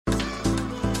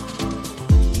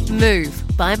Move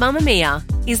by Mamamia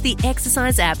is the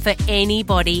exercise app for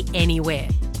anybody, anywhere.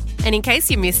 And in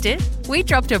case you missed it, we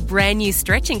dropped a brand new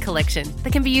stretching collection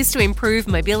that can be used to improve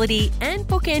mobility and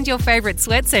bookend your favourite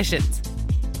sweat sessions.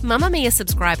 Mamamia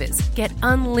subscribers get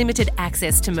unlimited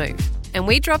access to Move, and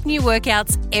we drop new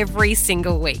workouts every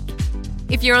single week.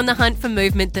 If you're on the hunt for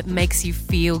movement that makes you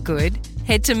feel good,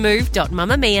 head to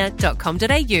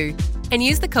move.mamamia.com.au and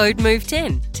use the code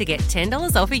MOVE10 to get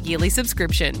 $10 off a yearly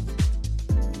subscription.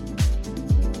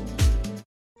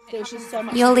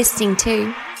 You're listening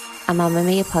to a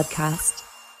Mamamia podcast.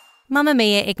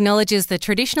 Mamamia acknowledges the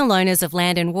traditional owners of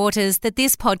land and waters that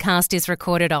this podcast is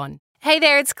recorded on. Hey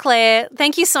there, it's Claire.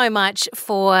 Thank you so much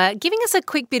for giving us a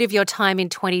quick bit of your time in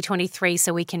 2023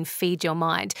 so we can feed your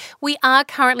mind. We are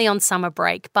currently on summer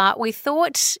break, but we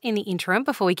thought in the interim,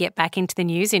 before we get back into the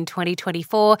news in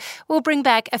 2024, we'll bring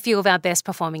back a few of our best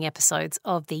performing episodes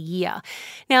of the year.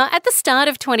 Now, at the start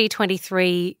of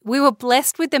 2023, we were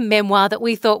blessed with the memoir that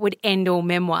we thought would end all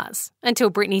memoirs,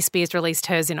 until Britney Spears released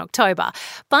hers in October.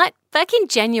 But back in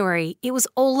January, it was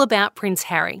all about Prince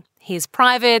Harry. His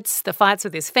privates, the fights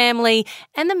with his family,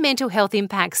 and the mental health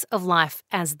impacts of life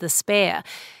as the spare.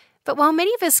 But while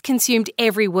many of us consumed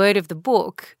every word of the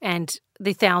book and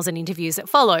the 1,000 interviews that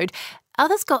followed,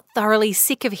 others got thoroughly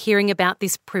sick of hearing about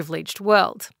this privileged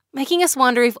world, making us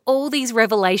wonder if all these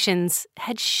revelations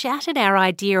had shattered our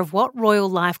idea of what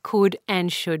royal life could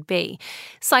and should be.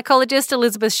 Psychologist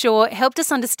Elizabeth Shaw helped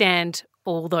us understand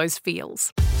all those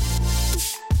feels.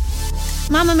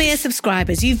 Mamamia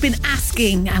subscribers, you've been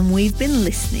asking and we've been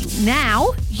listening. Now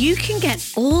you can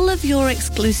get all of your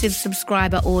exclusive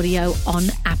subscriber audio on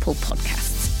Apple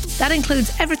Podcasts. That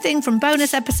includes everything from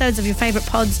bonus episodes of your favourite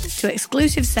pods to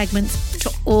exclusive segments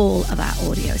to all of our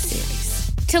audio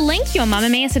series. To link your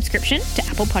Mamamia subscription to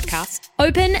Apple Podcasts,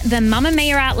 open the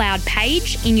Mamamia Out Loud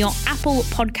page in your Apple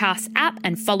Podcasts app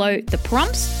and follow the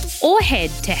prompts, or head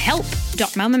to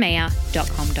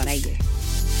help.mamamia.com.au.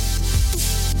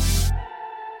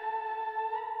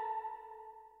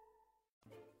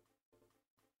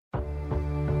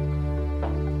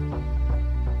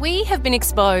 We have been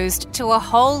exposed to a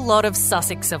whole lot of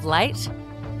Sussex of late.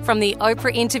 From the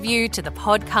Oprah interview to the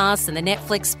podcast and the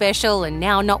Netflix special, and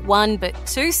now not one but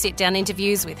two sit-down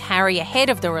interviews with Harry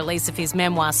ahead of the release of his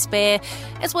memoir Spare,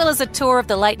 as well as a tour of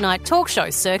the late-night talk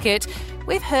show circuit,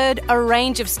 we've heard a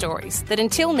range of stories that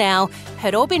until now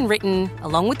had all been written,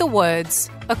 along with the words,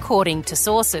 according to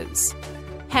sources.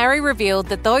 Harry revealed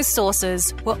that those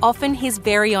sources were often his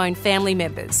very own family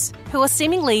members, who are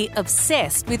seemingly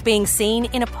obsessed with being seen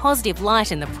in a positive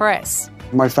light in the press.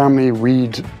 My family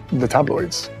read the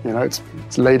tabloids.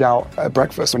 It's laid out at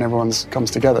breakfast when everyone comes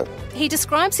together. He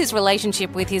describes his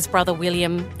relationship with his brother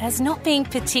William as not being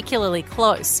particularly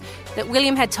close, that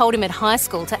William had told him at high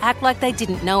school to act like they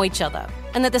didn't know each other,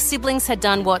 and that the siblings had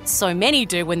done what so many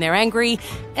do when they're angry,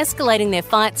 escalating their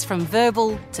fights from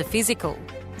verbal to physical.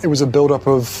 It was a build-up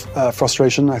of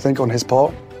frustration, I think, on his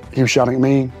part. He was shouting at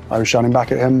me, I was shouting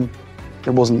back at him.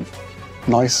 It wasn't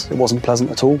nice, it wasn't pleasant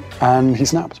at all, and he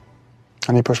snapped,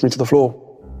 and he pushed me to the floor.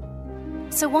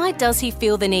 So why does he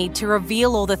feel the need to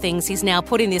reveal all the things he's now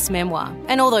put in this memoir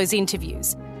and all those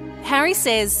interviews? Harry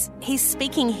says he's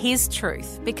speaking his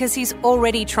truth because he's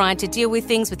already tried to deal with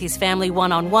things with his family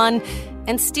one-on-one,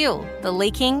 and still the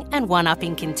leaking and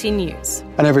one-upping continues.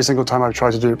 And every single time I've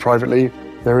tried to do it privately,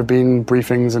 there have been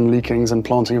briefings and leakings and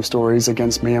planting of stories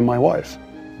against me and my wife.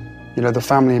 The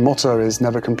family motto is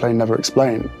never complain, never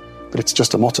explain, but it's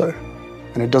just a motto,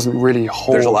 and it doesn't really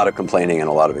hold. There's a lot of complaining and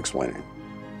a lot of explaining.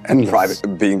 Endless.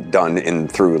 Private being done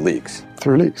through leaks.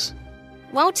 Through leaks.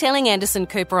 While telling Anderson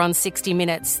Cooper on 60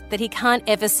 Minutes that he can't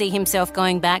ever see himself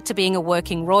going back to being a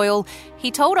working royal,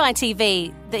 he told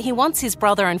ITV that he wants his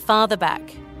brother and father back.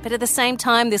 But at the same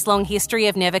time, this long history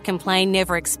of never complain,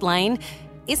 never explain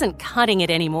isn't cutting it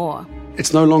anymore.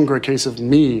 It's no longer a case of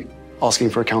me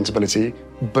asking for accountability,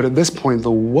 but at this point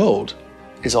the world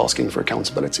is asking for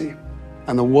accountability.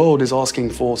 And the world is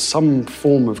asking for some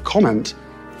form of comment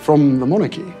from the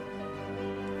monarchy.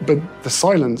 But the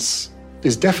silence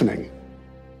is deafening.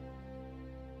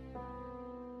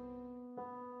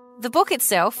 The book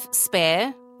itself,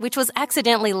 Spare, which was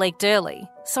accidentally leaked early,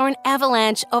 saw an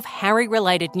avalanche of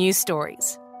Harry-related news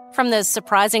stories. From the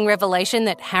surprising revelation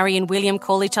that Harry and William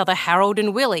call each other Harold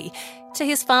and Willie, to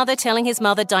his father telling his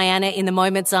mother Diana in the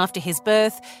moments after his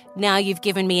birth, "Now you've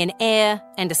given me an heir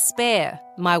and a spare,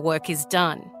 my work is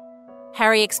done."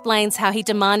 Harry explains how he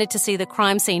demanded to see the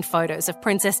crime scene photos of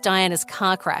Princess Diana's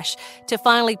car crash to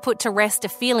finally put to rest a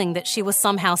feeling that she was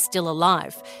somehow still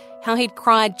alive. how he'd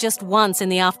cried just once in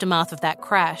the aftermath of that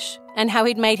crash, and how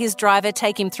he'd made his driver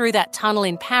take him through that tunnel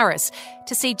in Paris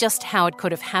to see just how it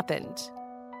could have happened.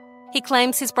 He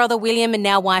claims his brother William and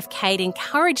now wife Kate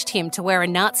encouraged him to wear a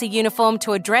Nazi uniform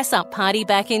to a dress-up party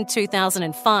back in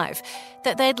 2005,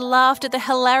 that they'd laughed at the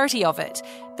hilarity of it,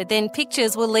 but then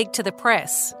pictures were leaked to the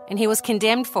press and he was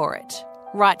condemned for it.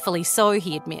 Rightfully so,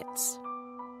 he admits.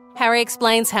 Harry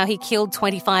explains how he killed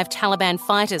 25 Taliban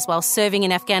fighters while serving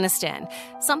in Afghanistan,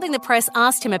 something the press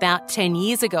asked him about 10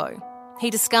 years ago. He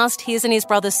discussed his and his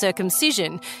brother's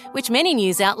circumcision, which many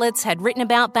news outlets had written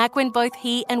about back when both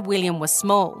he and William were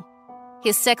small.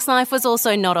 His sex life was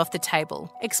also not off the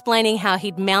table, explaining how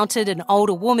he'd mounted an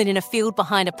older woman in a field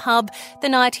behind a pub the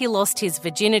night he lost his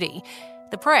virginity.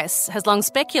 The press has long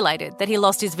speculated that he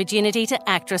lost his virginity to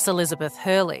actress Elizabeth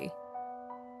Hurley.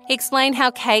 He explained how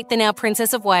Kate, the now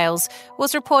Princess of Wales,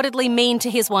 was reportedly mean to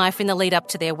his wife in the lead-up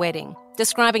to their wedding,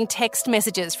 describing text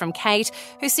messages from Kate,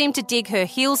 who seemed to dig her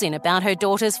heels in about her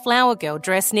daughter's flower girl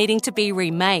dress needing to be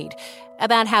remade,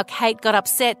 about how Kate got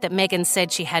upset that Meghan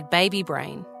said she had baby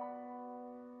brain.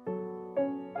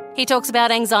 He talks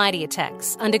about anxiety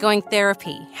attacks, undergoing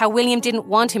therapy, how William didn't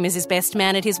want him as his best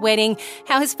man at his wedding,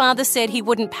 how his father said he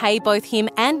wouldn't pay both him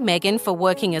and Meghan for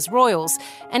working as royals,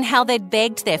 and how they'd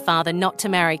begged their father not to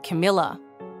marry Camilla.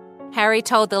 Harry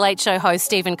told The Late Show host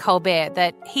Stephen Colbert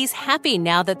that he's happy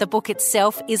now that the book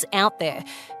itself is out there,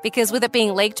 because with it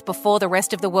being leaked before the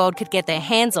rest of the world could get their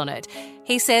hands on it,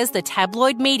 he says the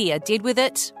tabloid media did with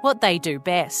it what they do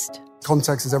best.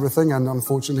 Context is everything, and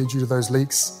unfortunately, due to those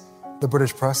leaks, the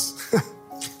British press,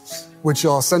 which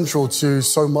are central to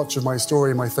so much of my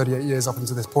story in my 38 years up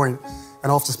until this point.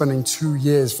 And after spending 2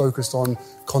 years focused on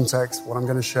context, what I'm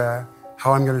going to share,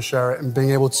 how I'm going to share it, and being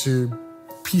able to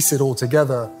piece it all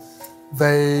together,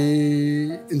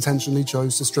 they intentionally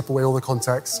chose to strip away all the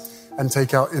context and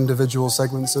take out individual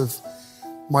segments of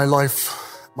my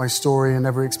life, my story, and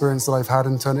every experience that I've had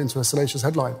and turn it into a salacious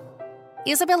headline.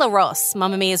 Isabella Ross,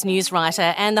 Mamamia's news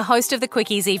writer and the host of the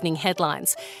Quickies Evening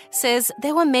Headlines, says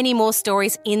there were many more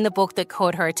stories in the book that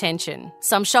caught her attention.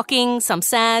 Some shocking, some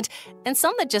sad, and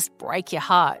some that just break your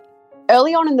heart.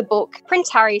 Early on in the book,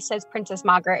 Prince Harry says Princess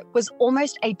Margaret was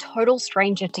almost a total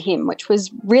stranger to him, which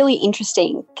was really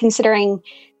interesting considering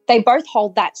they both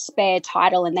hold that spare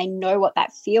title and they know what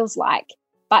that feels like.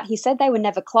 But he said they were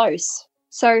never close.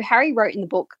 So Harry wrote in the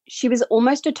book, "She was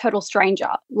almost a total stranger.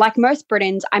 Like most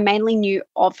Britons, I mainly knew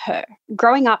of her.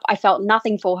 Growing up, I felt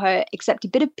nothing for her except a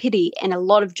bit of pity and a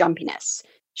lot of jumpiness.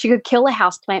 She could kill a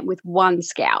houseplant with one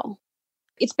scowl."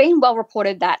 It's been well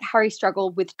reported that Harry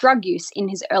struggled with drug use in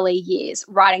his early years,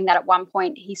 writing that at one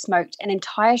point he smoked an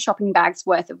entire shopping bag's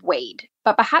worth of weed.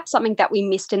 But perhaps something that we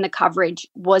missed in the coverage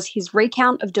was his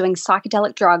recount of doing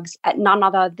psychedelic drugs at none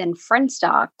other than Friend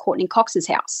star Courtney Cox's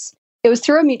house. It was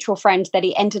through a mutual friend that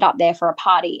he ended up there for a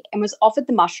party and was offered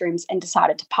the mushrooms and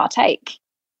decided to partake.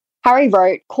 Harry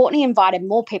wrote, "Courtney invited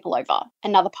more people over.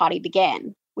 Another party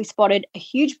began. We spotted a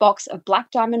huge box of Black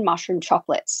Diamond mushroom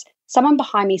chocolates. Someone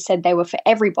behind me said they were for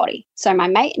everybody, so my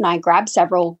mate and I grabbed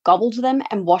several, gobbled them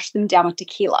and washed them down with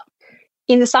tequila."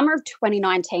 In the summer of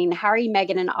 2019, Harry,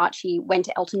 Meghan and Archie went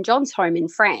to Elton John's home in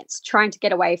France, trying to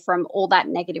get away from all that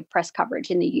negative press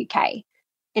coverage in the UK.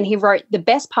 And he wrote, "The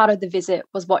best part of the visit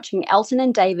was watching Elton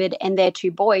and David and their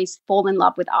two boys fall in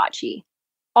love with Archie.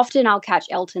 Often I'll catch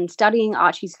Elton studying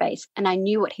Archie's face and I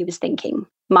knew what he was thinking,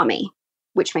 Mummy,"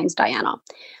 which means Diana.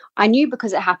 "I knew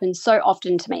because it happens so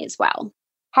often to me as well."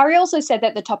 Harry also said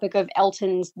that the topic of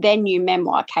Elton's then new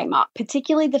memoir came up,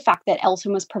 particularly the fact that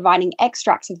Elton was providing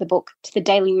extracts of the book to the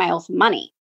Daily Mail for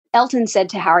money. Elton said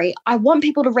to Harry, "I want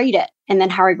people to read it." And then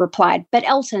Harry replied, "But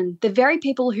Elton, the very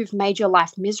people who've made your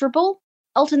life miserable?"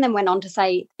 Elton then went on to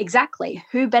say, "Exactly,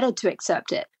 who better to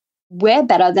excerpt it? We're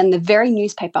better than the very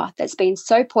newspaper that's been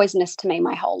so poisonous to me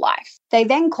my whole life. They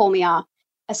then call me a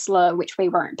slur which we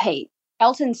won't repeat."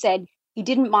 Elton said he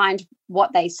didn't mind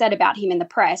what they said about him in the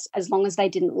press as long as they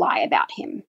didn't lie about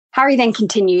him. Harry then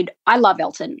continued, "I love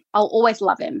Elton. I'll always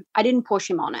love him. I didn't push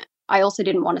him on it. I also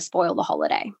didn't want to spoil the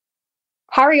holiday."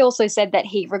 Harry also said that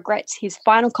he regrets his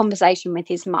final conversation with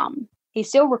his mum. He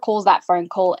still recalls that phone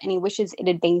call and he wishes it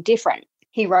had been different.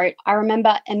 He wrote, "I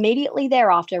remember immediately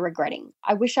thereafter regretting.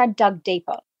 I wish I'd dug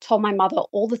deeper, told my mother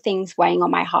all the things weighing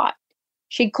on my heart.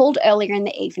 She'd called earlier in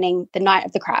the evening, the night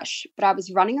of the crash, but I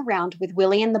was running around with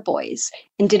Willie and the boys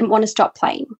and didn't want to stop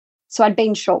playing. So I'd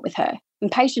been short with her,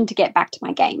 impatient to get back to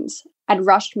my games. I'd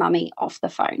rushed Mummy off the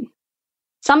phone."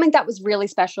 Something that was really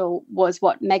special was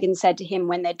what Meghan said to him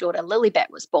when their daughter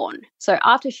Lilibet was born. So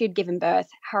after she'd given birth,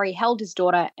 Harry held his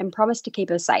daughter and promised to keep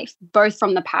her safe, both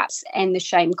from the paps and the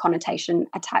shame connotation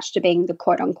attached to being the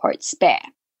quote-unquote spare.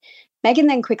 Meghan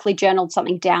then quickly journaled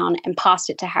something down and passed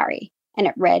it to Harry, and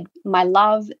it read, "My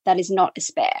love, that is not a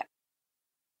spare."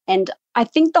 And I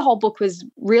think the whole book was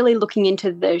really looking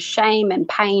into the shame and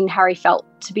pain Harry felt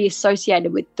to be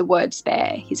associated with the word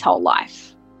spare his whole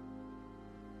life.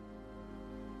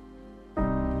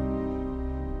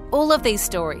 All of these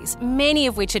stories, many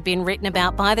of which had been written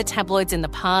about by the tabloids in the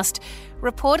past,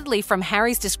 reportedly from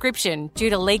Harry's description due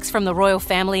to leaks from the royal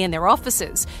family and their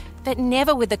officers, but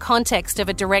never with the context of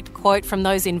a direct quote from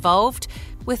those involved,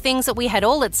 were things that we had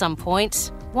all at some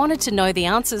point wanted to know the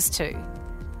answers to.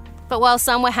 But while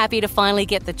some were happy to finally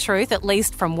get the truth, at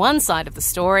least from one side of the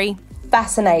story,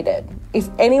 fascinated. If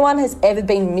anyone has ever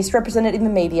been misrepresented in the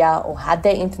media or had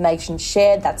their information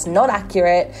shared that's not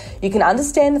accurate, you can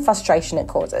understand the frustration it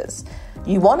causes.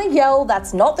 You want to yell,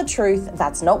 "That's not the truth,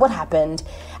 that's not what happened,"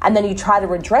 and then you try to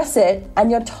redress it and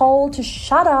you're told to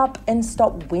shut up and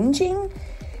stop whinging.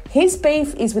 His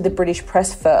beef is with the British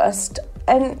press first,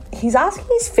 and he's asking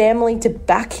his family to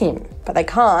back him, but they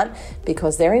can't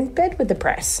because they're in bed with the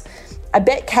press. I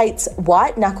bet Kate's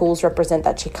white knuckles represent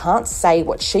that she can't say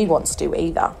what she wants to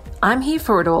either. I'm here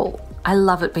for it all. I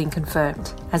love it being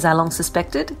confirmed. As I long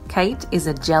suspected, Kate is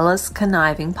a jealous,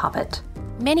 conniving puppet.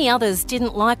 many others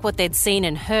didn't like what they'd seen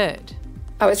and heard.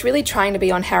 I was really trying to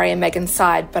be on Harry and Meghan's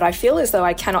side, but I feel as though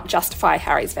I cannot justify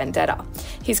Harry's vendetta.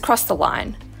 He's crossed the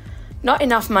line. Not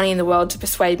enough money in the world to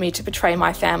persuade me to betray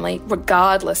my family,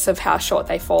 regardless of how short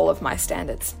they fall of my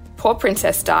standards. Poor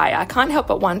Princess Di. I can't help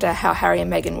but wonder how Harry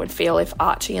and Meghan would feel if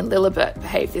Archie and Lilibet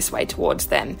behaved this way towards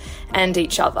them and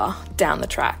each other down the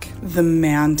track. The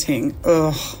mounting.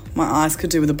 Ugh, my eyes could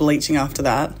do with a bleaching after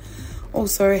that.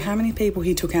 Also, how many people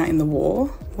he took out in the war?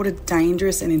 What a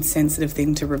dangerous and insensitive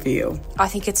thing to reveal. I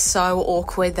think it's so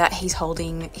awkward that he's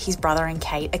holding his brother and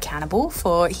Kate accountable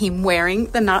for him wearing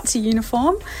the Nazi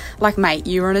uniform. Like, mate,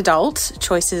 you were an adult.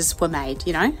 Choices were made,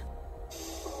 you know?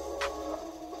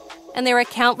 And there are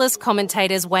countless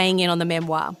commentators weighing in on the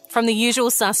memoir, from the usual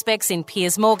suspects in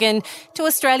Piers Morgan to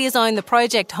Australia's own The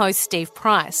Project host Steve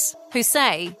Price, who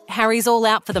say Harry's all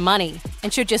out for the money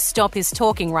and should just stop his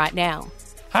talking right now.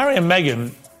 Harry and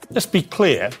Meghan, let's be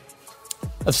clear,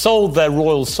 have sold their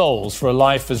royal souls for a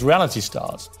life as reality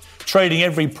stars, trading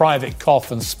every private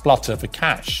cough and splutter for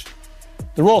cash.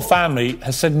 The royal family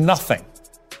has said nothing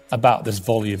about this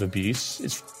volley of abuse.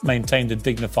 It's maintained a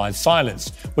dignified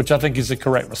silence, which I think is the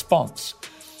correct response.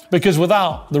 Because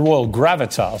without the royal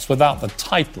gravitas, without the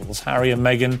titles, Harry and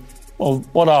Meghan, well,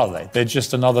 what are they? They're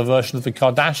just another version of the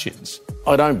Kardashians.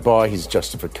 I don't buy his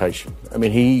justification. I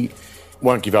mean, he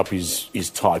won't give up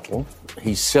his title.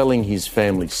 He's selling his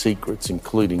family secrets,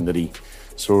 including that he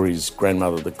saw his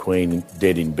grandmother, the Queen,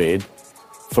 dead in bed,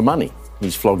 for money.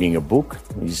 He's flogging a book.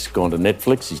 He's gone to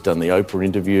Netflix. He's done the Oprah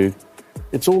interview.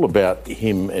 It's all about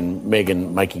him and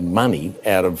Meghan making money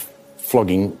out of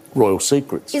flogging royal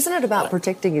secrets. Isn't it about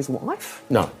protecting his wife?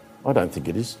 No, I don't think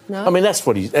it is. No? I mean,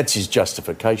 that's his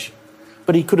justification.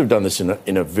 But he could have done this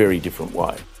in a very different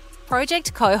way.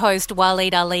 Project co-host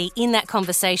Waleed Ali in that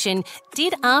conversation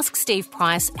did ask Steve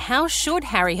Price how should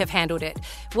Harry have handled it?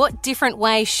 What different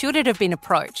way should it have been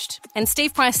approached? And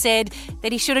Steve Price said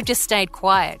that he should have just stayed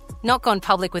quiet, not gone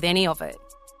public with any of it.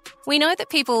 We know that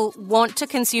people want to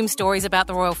consume stories about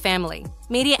the royal family.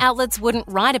 Media outlets wouldn't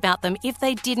write about them if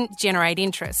they didn't generate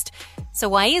interest. So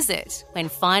why is it, when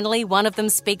finally one of them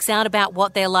speaks out about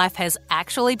what their life has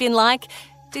actually been like,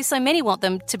 do so many want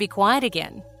them to be quiet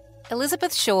again?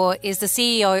 Elizabeth Shaw is the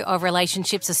CEO of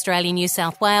Relationships Australia New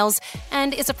South Wales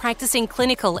and is a practicing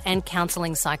clinical and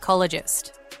counselling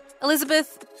psychologist.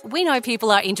 Elizabeth, we know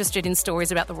people are interested in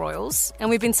stories about the royals, and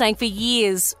we've been saying for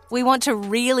years we want to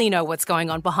really know what's going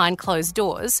on behind closed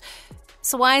doors.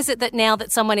 So why is it that now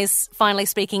that someone is finally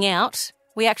speaking out,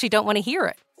 we actually don't want to hear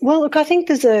it? Well, look, I think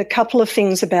there's a couple of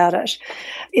things about it.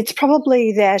 It's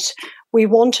probably that we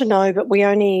want to know, but we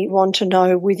only want to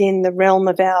know within the realm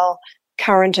of our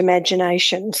current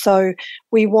imagination. So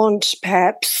we want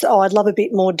perhaps, I'd love a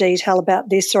bit more detail about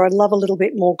this, or I'd love a little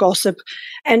bit more gossip.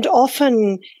 And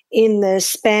often in the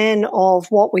span of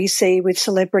what we see with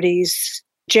celebrities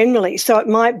generally. So it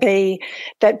might be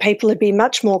that people would be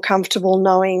much more comfortable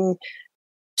knowing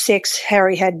sex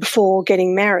Harry had before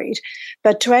getting married,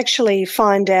 but to actually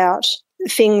find out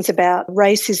things about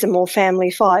racism or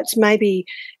family fights, maybe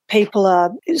people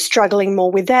are struggling more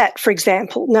with that, for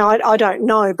example. Now, I don't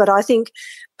know, but I think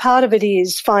part of it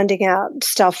is finding out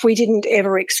stuff we didn't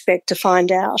ever expect to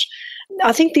find out.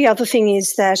 I think the other thing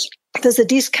is that there's a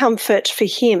discomfort for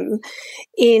him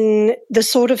in the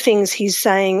sort of things he's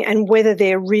saying and whether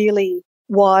they're really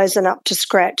wise and up to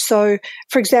scratch. So,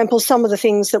 for example, some of the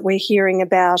things that we're hearing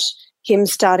about him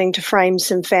starting to frame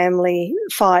some family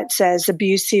fights as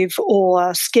abusive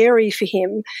or scary for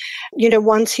him. You know,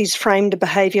 once he's framed a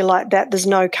behaviour like that, there's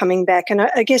no coming back. And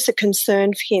I guess a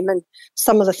concern for him and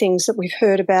some of the things that we've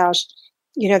heard about,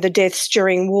 you know, the deaths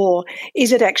during war,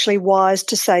 is it actually wise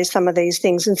to say some of these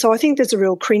things? And so I think there's a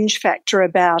real cringe factor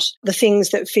about the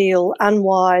things that feel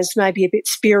unwise, maybe a bit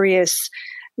spurious,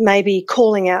 maybe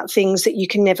calling out things that you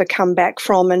can never come back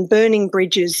from and burning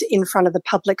bridges in front of the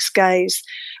public's gaze,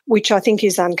 which I think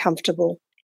is uncomfortable.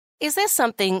 Is there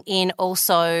something in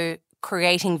also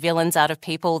creating villains out of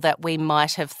people that we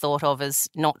might have thought of as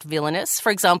not villainous?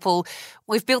 For example,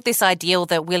 we've built this ideal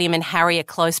that William and Harry are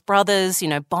close brothers, you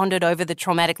know, bonded over the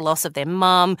traumatic loss of their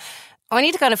mum. I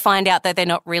need to kind of find out that they're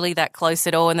not really that close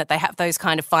at all and that they have those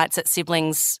kind of fights that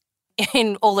siblings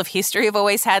in all of history have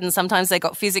always had, and sometimes they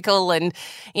got physical and,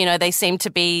 you know, they seem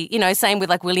to be, you know, same with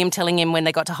like William telling him when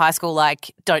they got to high school,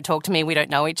 like, don't talk to me, we don't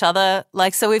know each other.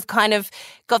 Like, so we've kind of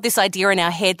got this idea in our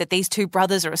head that these two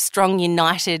brothers are a strong,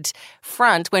 united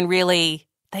front when really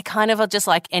they kind of are just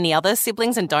like any other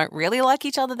siblings and don't really like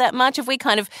each other that much. Have we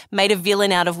kind of made a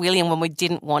villain out of William when we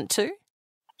didn't want to?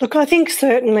 Look, I think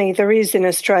certainly there is in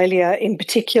Australia in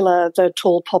particular the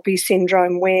tall poppy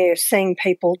syndrome, where seeing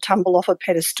people tumble off a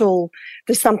pedestal,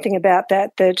 there's something about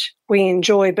that that we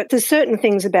enjoy. But there's certain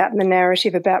things about the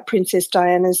narrative about Princess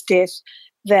Diana's death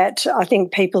that I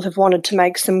think people have wanted to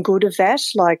make some good of that,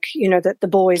 like, you know, that the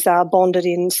boys are bonded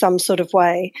in some sort of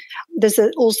way. There's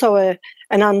also an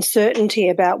uncertainty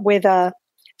about whether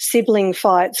sibling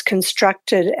fights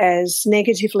constructed as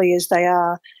negatively as they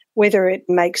are, whether it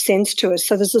makes sense to us.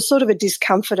 So there's a sort of a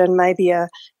discomfort and maybe a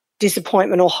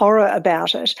disappointment or horror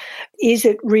about it. Is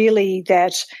it really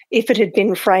that if it had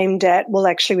been framed at, well,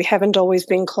 actually we haven't always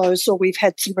been close, or we've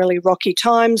had some really rocky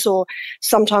times, or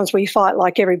sometimes we fight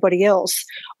like everybody else,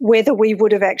 whether we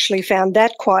would have actually found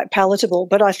that quite palatable.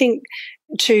 But I think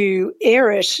to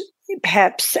air it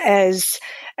perhaps as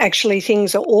actually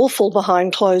things are awful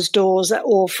behind closed doors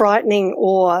or frightening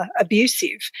or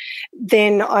abusive,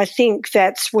 then I think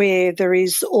that's where there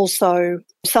is also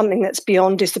something that's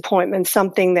beyond disappointment,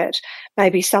 something that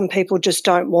maybe some people just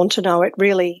don't want to know. It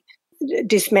really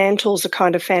dismantles a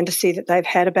kind of fantasy that they've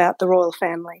had about the royal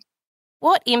family.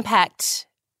 What impact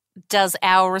does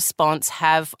our response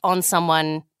have on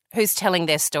someone who's telling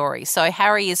their story? So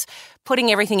Harry is putting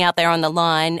everything out there on the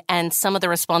line, and some of the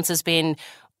response has been,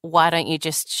 why don't you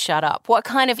just shut up? What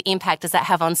kind of impact does that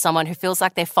have on someone who feels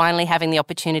like they're finally having the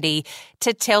opportunity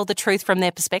to tell the truth from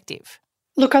their perspective?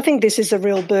 Look, I think this is a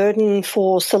real burden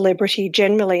for celebrity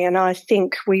generally, and I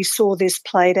think we saw this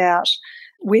played out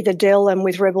with Adele and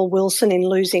with Rebel Wilson in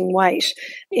Losing Weight,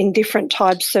 in different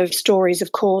types of stories,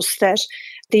 of course, that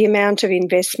the amount of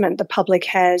investment the public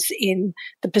has in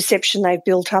the perception they've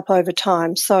built up over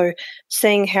time. So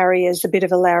seeing Harry as a bit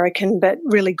of a larrikin but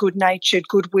really good-natured,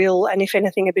 goodwill, and if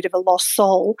anything a bit of a lost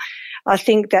soul, I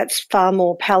think that's far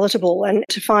more palatable. And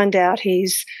to find out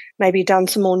he's maybe done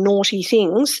some more naughty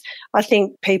things, I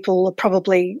think people are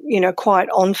probably, you know, quite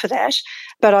on for that.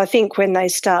 But I think when they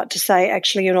start to say,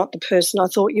 actually, you're not the person I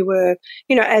thought you were,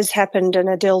 you know, as happened, and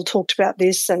Adele talked about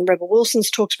this and Rebel Wilson's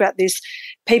talked about this,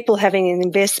 people having an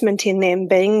investment in them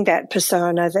being that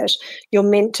persona, that you're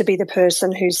meant to be the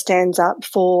person who stands up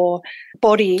for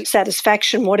body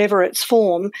satisfaction, whatever its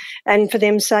form, and for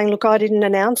them saying, look, I didn't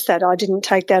announce that, I didn't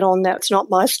take that on, that's not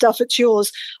my stuff, it's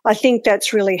yours. I think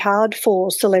that's really hard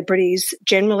for celebrities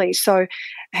generally. So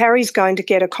Harry's going to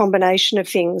get a combination of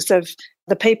things, of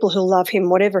the people who love him,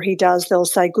 whatever he does, they'll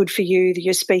say, good for you, that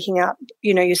you're speaking up,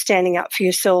 you know, you're standing up for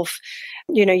yourself,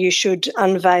 you know, you should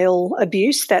unveil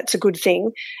abuse, that's a good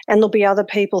thing. And there'll be other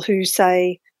people who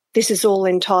say, this is all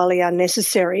entirely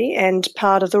unnecessary, and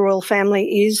part of the royal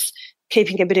family is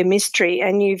keeping a bit of mystery,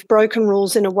 and you've broken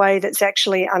rules in a way that's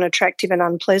actually unattractive and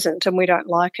unpleasant, and we don't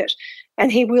like it.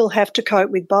 And he will have to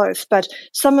cope with both. But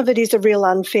some of it is a real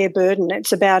unfair burden.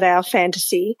 It's about our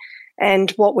fantasy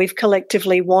and what we've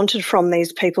collectively wanted from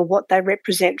these people, what they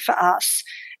represent for us.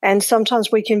 And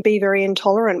sometimes we can be very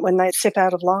intolerant when they step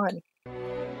out of line.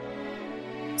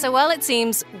 So while it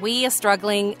seems we are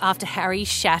struggling after Harry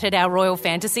shattered our royal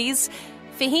fantasies,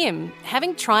 for him,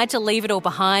 having tried to leave it all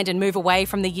behind and move away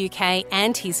from the UK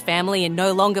and his family and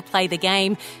no longer play the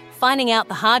game, finding out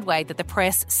the hard way that the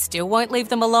press still won't leave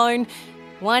them alone,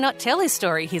 why not tell his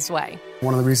story his way?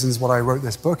 One of the reasons why I wrote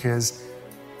this book is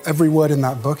every word in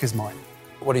that book is mine.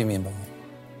 What do you mean by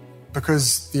that?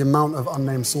 Because the amount of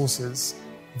unnamed sources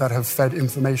that have fed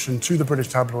information to the British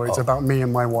tabloids about me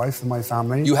and my wife and my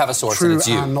family. You have a source true and it's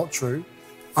you. And not true.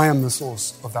 I am the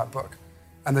source of that book.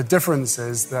 And the difference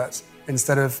is that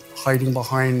instead of hiding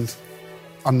behind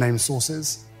unnamed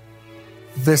sources,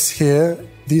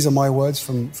 these are my words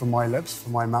from my lips,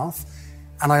 from my mouth.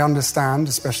 And I understand,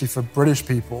 especially for British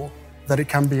people, that it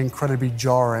can be incredibly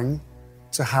jarring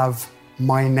to have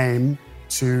my name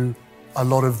to a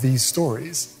lot of these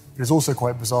stories. It is also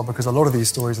quite bizarre because a lot of these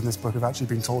stories in this book have actually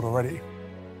been told already.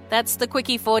 That's the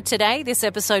Quickie for today. This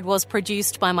episode was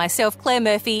produced by myself, Claire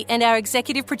Murphy, and our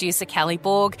executive producer, Callie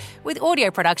Borg, with audio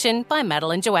production by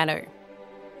Madeline Joannou.